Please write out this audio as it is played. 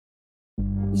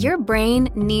Your brain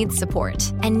needs support,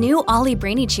 and new Ollie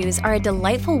Brainy Chews are a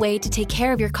delightful way to take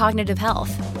care of your cognitive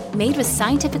health. Made with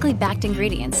scientifically backed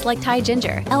ingredients like Thai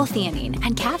ginger, L-theanine,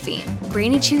 and caffeine,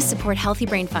 Brainy Chews support healthy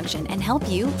brain function and help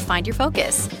you find your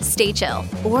focus, stay chill,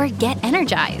 or get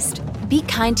energized. Be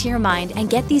kind to your mind and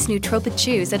get these nootropic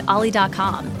chews at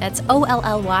ollie.com. That's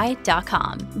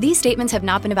OLLY.com. These statements have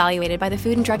not been evaluated by the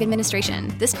Food and Drug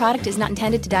Administration. This product is not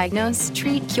intended to diagnose,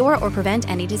 treat, cure, or prevent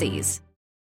any disease.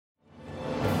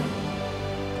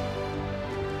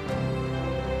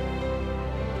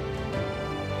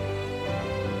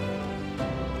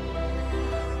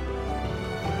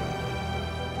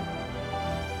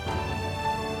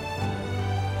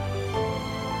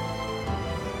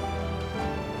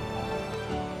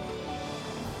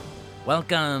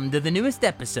 Welcome to the newest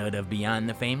episode of Beyond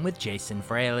the Fame with Jason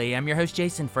Fraley. I'm your host,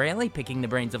 Jason Fraley, picking the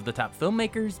brains of the top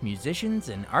filmmakers, musicians,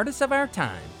 and artists of our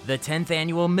time. The 10th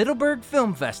annual Middleburg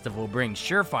Film Festival brings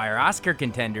surefire Oscar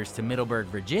contenders to Middleburg,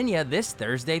 Virginia this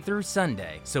Thursday through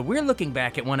Sunday. So we're looking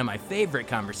back at one of my favorite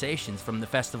conversations from the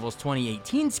festival's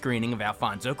 2018 screening of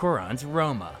Alfonso Cuarón's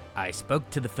Roma. I spoke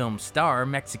to the film's star,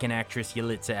 Mexican actress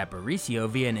Yalitza Aparicio,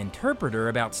 via an interpreter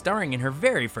about starring in her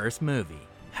very first movie.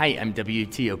 Hi, I'm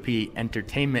WTOP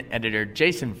Entertainment Editor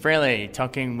Jason Fraley,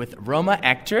 talking with Roma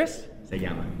actress. Se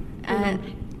llama?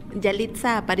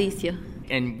 Yalitza Aparicio.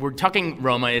 And we're talking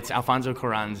Roma. It's Alfonso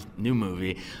Cuarón's new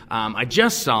movie. I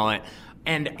just saw it.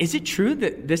 And is it true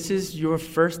that this is your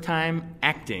first time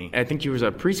acting? I think you was a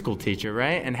preschool teacher,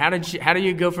 right? And how do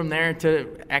you go from there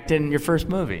to act in your first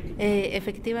movie?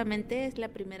 Efectivamente, es la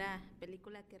primera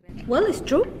película que... Well, it's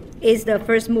true. It's the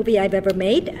first movie I've ever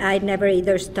made. I never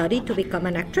either studied to become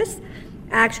an actress.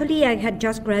 Actually, I had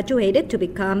just graduated to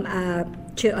become a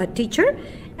teacher,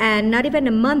 and not even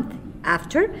a month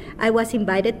after, I was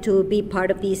invited to be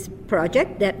part of this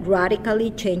project that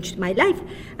radically changed my life.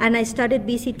 And I started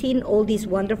visiting all these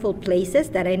wonderful places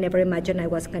that I never imagined I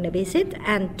was going to visit,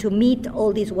 and to meet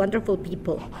all these wonderful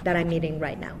people that I'm meeting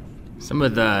right now. Some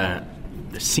of the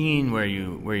scene where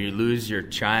you lose your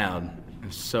child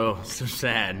is so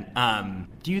sad.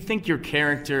 Do you think your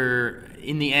character,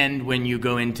 in the end, when you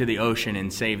go into the ocean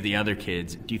and save the other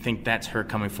kids, do you think that's her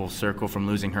coming full circle from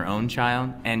losing her own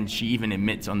child? And she even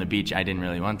admits on the beach, I didn't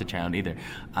really want the child either.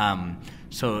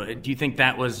 So do you think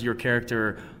that was your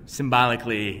character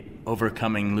symbolically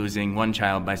overcoming losing one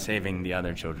child by saving the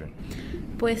other children?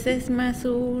 Pues es más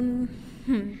un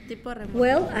tipo remorso.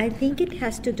 Well, I think it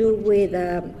has to do with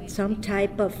some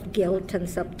type of guilt and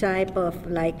some type of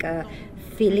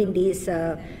feeling this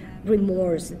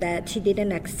remorse that she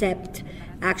didn't accept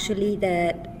actually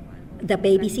that the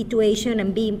baby situation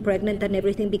and being pregnant and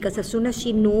everything, because as soon as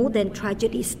she knew, then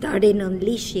tragedy started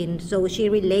unleashing, so she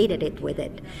related it with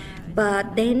it.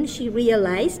 But then she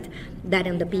realized that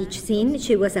in the beach scene,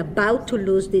 she was about to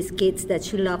lose these kids that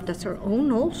she loved as her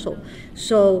own also.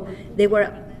 So they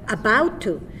were about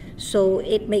to. So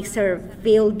it makes her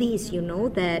feel this,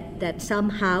 that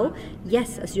somehow,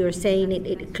 yes, as you're saying,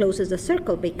 it closes the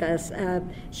circle, because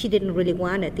she didn't really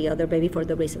want it, the other baby, for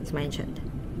the reasons mentioned.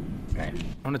 Right.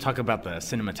 I want to talk about the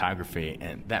cinematography,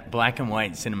 and that black and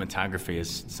white cinematography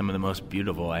is some of the most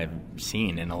beautiful I've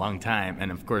seen in a long time.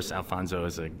 And of course, Alfonso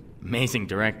is an amazing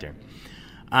director.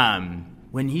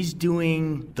 When he's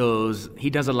doing those, he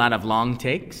does a lot of long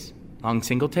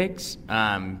single takes.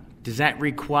 Does that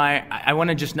require, I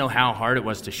want to just know how hard it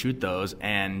was to shoot those,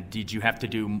 and did you have to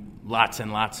do lots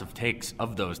and lots of takes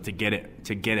of those to get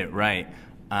it right?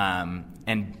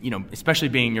 And, especially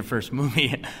being your first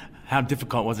movie, how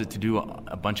difficult was it to do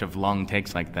a bunch of long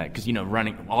takes like that? Because,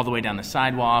 running all the way down the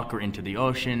sidewalk or into the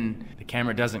ocean, the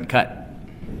camera doesn't cut.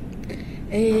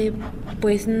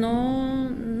 Pues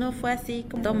no fue así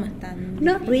como tomas tan...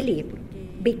 Not really,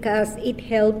 because it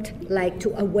helped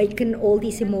to awaken all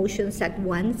these emotions at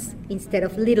once instead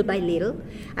of little by little,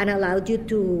 and allowed you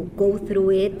to go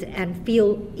through it and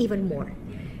feel even more.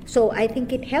 So I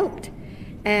think it helped.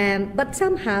 But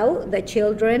somehow the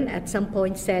children at some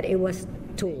point said it was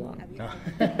too long.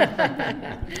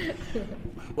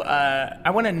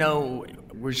 I want to know,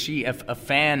 was she a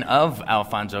fan of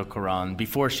Alfonso Cuarón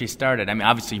before she started? I mean,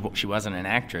 obviously she wasn't an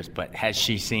actress, but has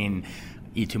she seen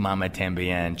Y Tu Mamá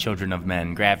También, Children of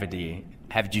Men, Gravity?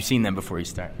 Have you seen them before you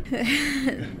started?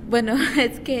 Bueno,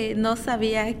 es que no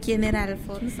sabía quién era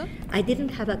Alfonso. I didn't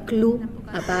have a clue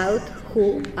about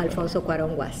who Alfonso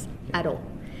Cuarón was at all,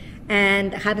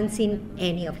 and haven't seen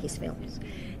any of his films.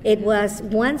 It was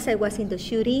once I was in the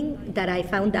shooting that I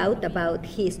found out about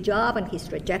his job and his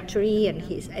trajectory and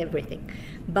his everything.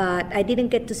 But I didn't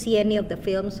get to see any of the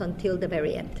films until the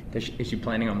very end. Is she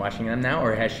planning on watching them now,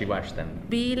 or has she watched them?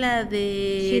 Vi la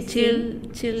de She's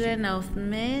seen- Children of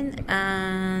Men,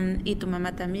 y tu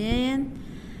mamá también,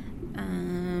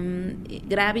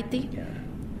 Gravity. Yeah.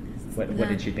 What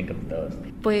did she think of those?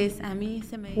 Pues a mí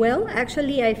se me... Well,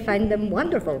 actually, I find them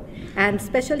wonderful, and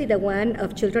especially the one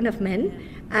of Children of Men.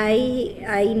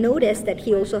 I noticed that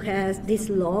he also has these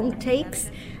long takes,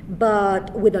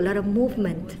 but with a lot of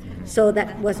movement. So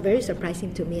that was very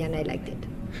surprising to me, and I liked it.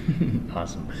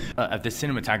 Awesome. The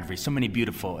cinematography, so many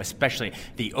beautiful, especially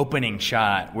the opening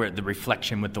shot where the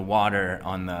reflection with the water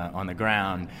on the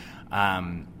ground.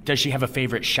 Does she have a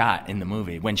favorite shot in the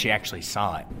movie when she actually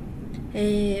saw it?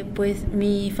 Pues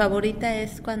mi favorita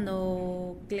es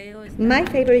cuando Cleo está... My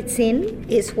favorite scene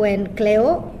is when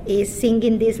Cleo is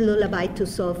singing this lullaby to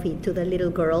Sophie, to the little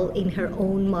girl, in her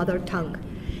own mother tongue.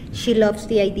 She loves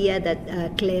the idea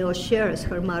that Cleo shares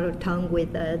her mother tongue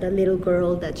with the little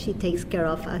girl that she takes care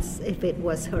of as if it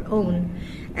was her own.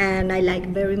 And I like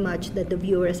very much that the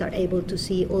viewers are able to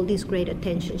see all this great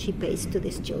attention she pays to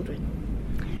these children.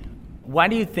 Why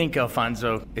do you think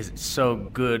Alfonso is so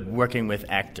good working with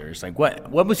actors? Like, what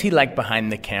was he like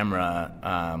behind the camera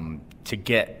to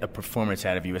get a performance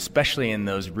out of you, especially in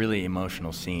those really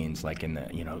emotional scenes, like in the,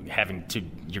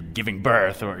 you're giving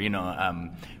birth, or,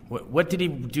 what did he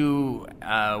do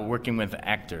working with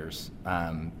actors,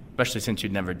 especially since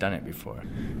you'd never done it before?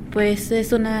 Pues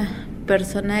es una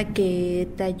persona que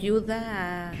te ayuda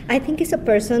a... I think he's a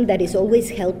person that is always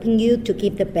helping you to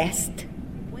give the best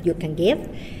you can give,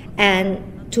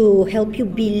 and to help you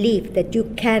believe that you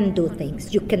can do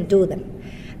things, you can do them,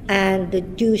 and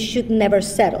that you should never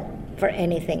settle for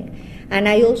anything. And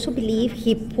I also believe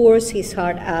he pours his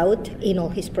heart out in all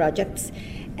his projects,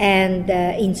 and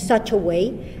in such a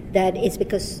way that it's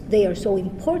because they are so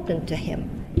important to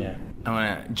him. Yeah. I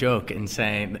want to joke and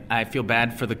say I feel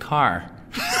bad for the car.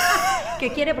 Que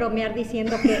quiere bromear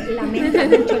diciendo que lamenta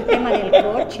mucho el tema del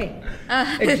coche.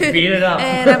 Beat it up.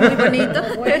 Era muy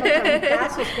bonito. Bueno,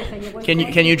 trancazos que se llevó el Can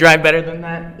coche. you drive better than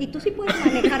that? ¿Y tú sí puedes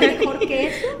manejar mejor que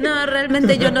eso? No,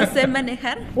 realmente yo no sé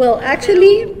manejar. Well,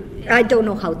 actually, I don't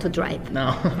know how to drive.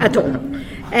 No. At all.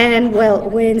 And well,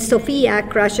 when Sofia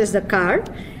crashes the car,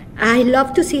 I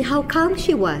love to see how calm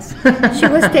she was. She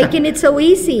was taking it so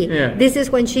easy. Yeah. This is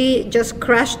when she just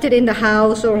crashed it in the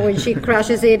house, or when she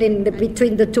crashes it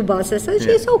between the two buses. So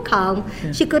she's so calm.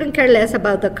 She couldn't care less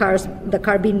about the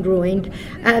car being ruined.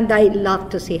 And I love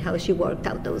to see how she worked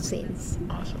out those scenes.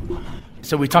 Awesome.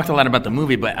 So we talked a lot about the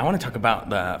movie, but I want to talk about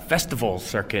the festival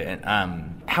circuit.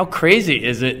 How crazy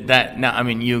is it that now,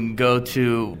 you go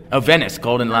to Venice,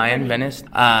 Golden Lion, Venice,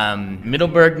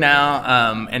 Middleburg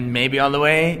now, and maybe all the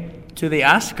way to the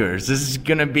Oscars. Is this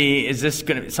gonna be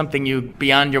something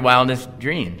beyond your wildest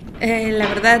dream? La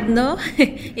verdad no,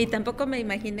 y tampoco me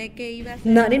imaginé que iba a ser...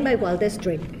 Not in my wildest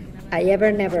dream. I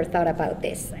never thought about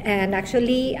this. And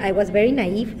actually, I was very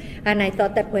naive, and I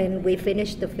thought that when we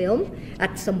finished the film,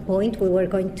 at some point we were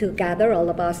going to gather, all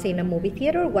of us, in a movie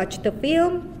theater, watch the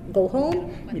film, go home,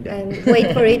 and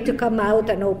wait for it to come out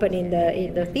and open in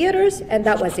the theaters, and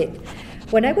that was it.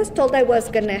 When I was told I was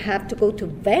going to have to go to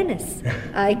Venice,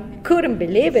 I couldn't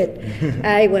believe it.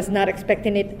 I was not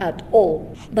expecting it at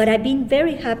all. But I've been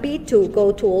very happy to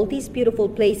go to all these beautiful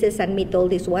places and meet all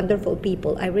these wonderful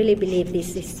people. I really believe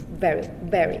this is very,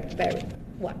 very, very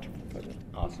wonderful for me.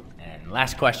 Awesome. And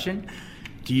last question.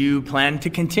 Do you plan to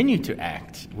continue to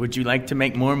act? Would you like to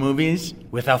make more movies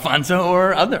with Alfonso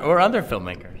or other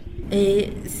filmmakers?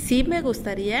 Sí me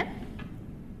gustaría,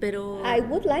 pero... I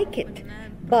would like it.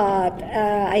 But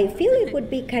I feel it would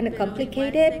be kind of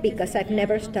complicated because I've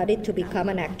never studied to become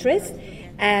an actress.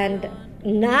 And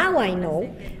now I know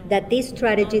that this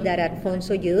strategy that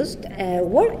Alfonso used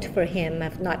worked for him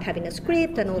of not having a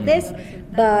script and all this.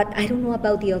 But I don't know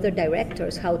about the other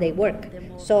directors, how they work.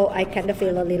 So I kind of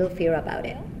feel a little fear about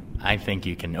it. I think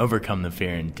you can overcome the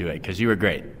fear and do it because you were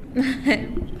great.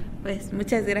 Pues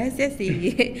muchas gracias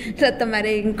y lo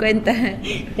tomaré en cuenta.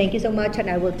 Thank you so much, and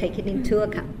I will take it into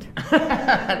account.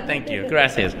 Thank you.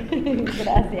 Gracias.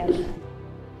 Gracias.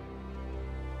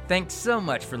 Thanks so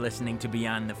much for listening to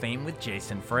Beyond the Fame with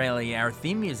Jason Fraley. Our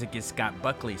theme music is Scott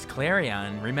Buckley's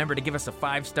Clarion. Remember to give us a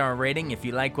 5-star rating if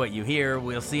you like what you hear.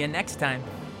 We'll see you next time.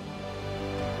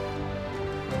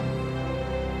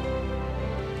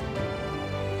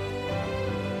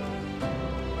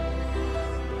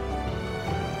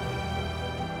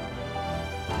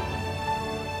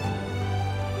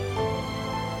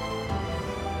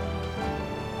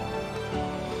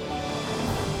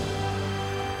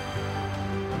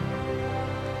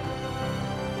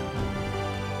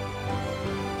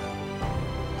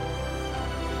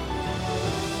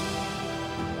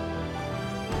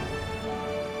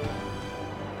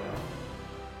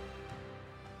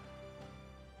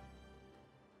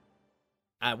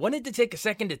 I wanted to take a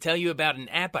second to tell you about an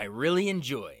app I really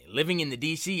enjoy. Living in the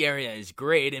DC area is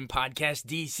great, and Podcast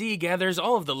DC gathers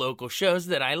all of the local shows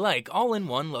that I like all in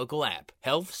one local app.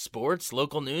 Health, sports,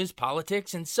 local news,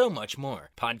 politics, and so much more.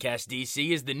 Podcast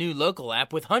DC is the new local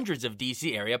app with hundreds of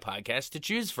DC area podcasts to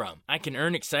choose from. I can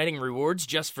earn exciting rewards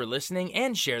just for listening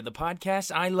and share the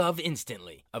podcasts I love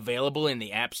instantly. Available in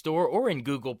the App Store or in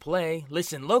Google Play,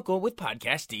 listen local with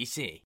Podcast DC.